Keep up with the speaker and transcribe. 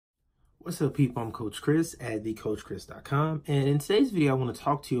What's up, people? I'm Coach Chris at thecoachchris.com, and in today's video I want to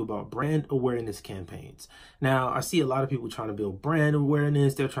talk to you about brand awareness campaigns. Now, I see a lot of people trying to build brand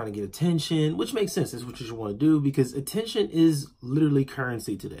awareness. They're trying to get attention, which makes sense. That's what you should want to do because attention is literally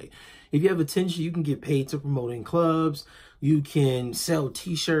currency today. If you have attention, you can get paid to promote in clubs, you can sell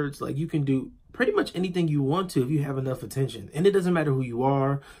t-shirts, like you can do pretty much anything you want to if you have enough attention. And it doesn't matter who you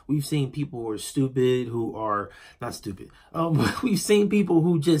are. We've seen people who are stupid, who are not stupid. We've seen people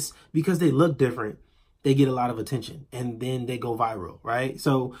who just, because they look different, they get a lot of attention and then they go viral, right?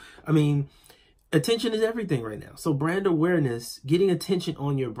 So, I mean, attention is everything right now. So brand awareness, getting attention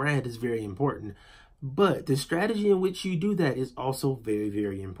on your brand is very important. But the strategy in which you do that is also very,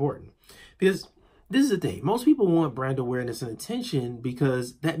 very important. Because this is the thing. Most people want brand awareness and attention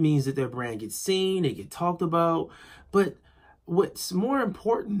because that means that their brand gets seen, they get talked about. But what's more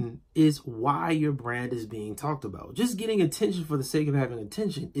important is why your brand is being talked about. Just getting attention for the sake of having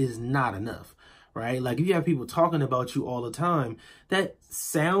attention is not enough, right? Like if you have people talking about you all the time, that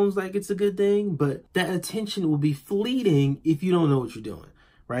sounds like it's a good thing, but that attention will be fleeting if you don't know what you're doing.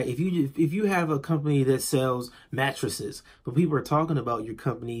 Right? If you have a company that sells mattresses, but people are talking about your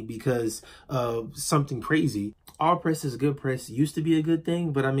company because of something crazy, all press is good press used to be a good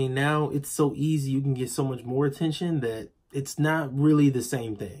thing. But I mean, now it's so easy. You can get so much more attention that it's not really the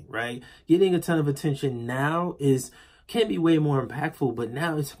same thing, right? Getting a ton of attention now can be way more impactful, but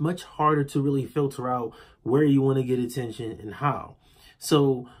now it's much harder to really filter out where you want to get attention and how.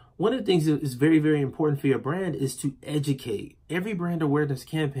 So one of the things that is very, very important for your brand is to educate. Every brand awareness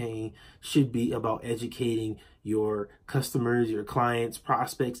campaign should be about educating your customers, your clients,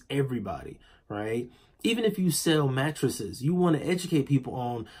 prospects, everybody, right? Even if you sell mattresses, you want to educate people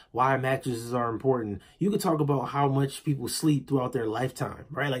on why mattresses are important. You could talk about how much people sleep throughout their lifetime,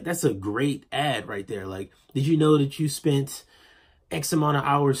 right? Like that's a great ad right there. Like, did you know that you spent X amount of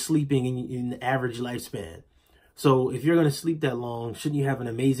hours sleeping in the average lifespan? So if you're going to sleep that long, shouldn't you have an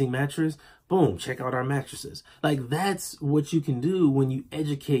amazing mattress? Boom, check out our mattresses. Like that's what you can do when you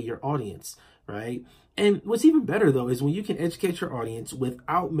educate your audience, right? And what's even better though is when you can educate your audience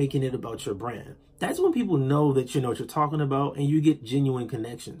without making it about your brand. That's when people know that you know what you're talking about and you get genuine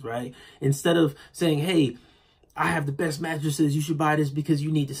connections, right? Instead of saying, hey, I have the best mattresses, you should buy this because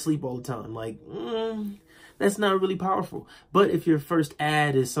you need to sleep all the time. Like, that's not really powerful. But if your first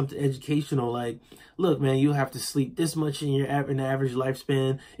ad is something educational, like, look, man, you have to sleep this much in the average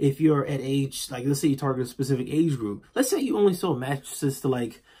lifespan. If you're at age, like, let's say you target a specific age group. Let's say you only sold mattresses to,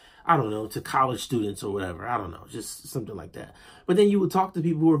 like, I don't know, to college students or whatever. I don't know, just something like that. But then you would talk to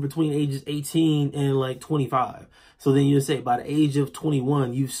people who are between ages 18 and like 25. So then you would say by the age of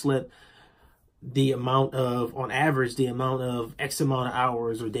 21, you've slept the amount of, on average, the amount of X amount of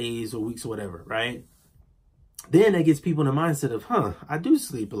hours or days or weeks or whatever, right? Then that gets people in the mindset of, I do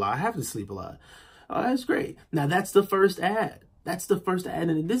sleep a lot. I have to sleep a lot. Oh, that's great. Now, that's the first ad. That's the first ad.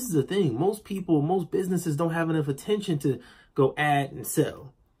 And this is the thing. Most people, most businesses don't have enough attention to go ad and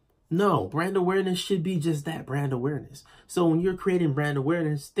sell. No, brand awareness should be just that, brand awareness. So when you're creating brand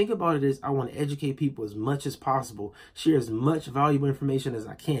awareness, think about it as I want to educate people as much as possible, share as much valuable information as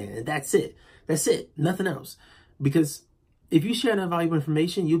I can. And that's it. That's it. Nothing else. Because if you share that valuable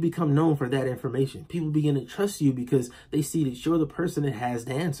information, you'll become known for that information. People begin to trust you because they see that you're the person that has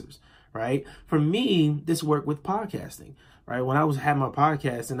the answers, right? For me, this worked with podcasting, right? When I had my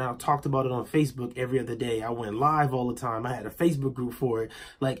podcast and I talked about it on Facebook every other day, I went live all the time. I had a Facebook group for it.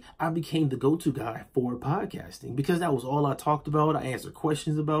 Like I became the go-to guy for podcasting because that was all I talked about. I answered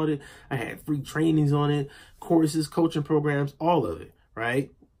questions about it. I had free trainings on it, courses, coaching programs, all of it,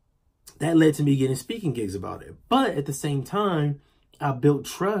 right? That led to me getting speaking gigs about it. But at the same time, I built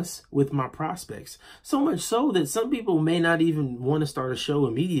trust with my prospects. So much so that some people may not even want to start a show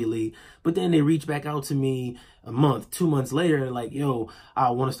immediately, but then they reach back out to me a month, 2 months later, and like, yo, I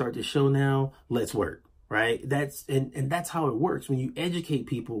want to start this show now. Let's work, right? That's how it works when you educate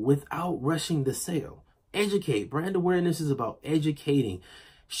people without rushing the sale. Educate. Brand awareness is about educating,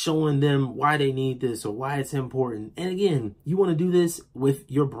 showing them why they need this or why it's important. And again, you want to do this with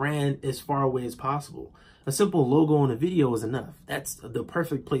your brand as far away as possible. A simple logo on a video is enough. That's the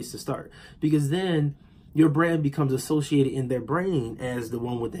perfect place to start because then your brand becomes associated in their brain as the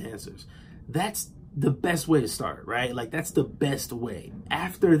one with the answers. That's the best way to start, right? Like that's the best way.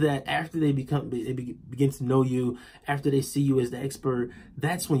 After that, after they begin to know you, after they see you as the expert,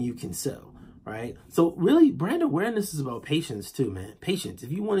 that's when you can sell. Right? So really brand awareness is about patience too, man. Patience.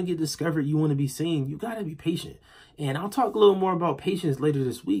 If you want to get discovered, you want to be seen, you got to be patient. And I'll talk a little more about patience later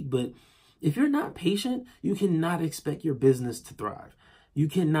this week, but if you're not patient, you cannot expect your business to thrive. You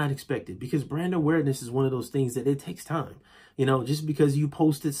cannot expect it, because brand awareness is one of those things that it takes time. You know, just because you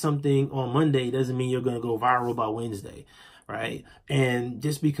posted something on Monday doesn't mean you're going to go viral by Wednesday, right? And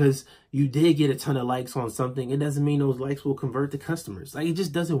just because you did get a ton of likes on something, it doesn't mean those likes will convert to customers. Like, it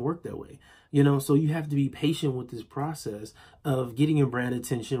just doesn't work that way. You know, so you have to be patient with this process of getting your brand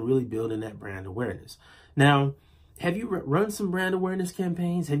attention, really building that brand awareness. Now, have you run some brand awareness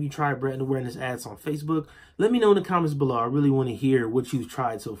campaigns? Have you tried brand awareness ads on Facebook? Let me know in the comments below. I really want to hear what you've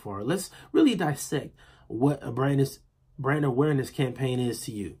tried so far. Let's really dissect what a brand awareness campaign is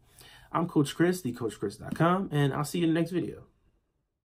to you. I'm Coach Chris, thecoachchris.com, and I'll see you in the next video.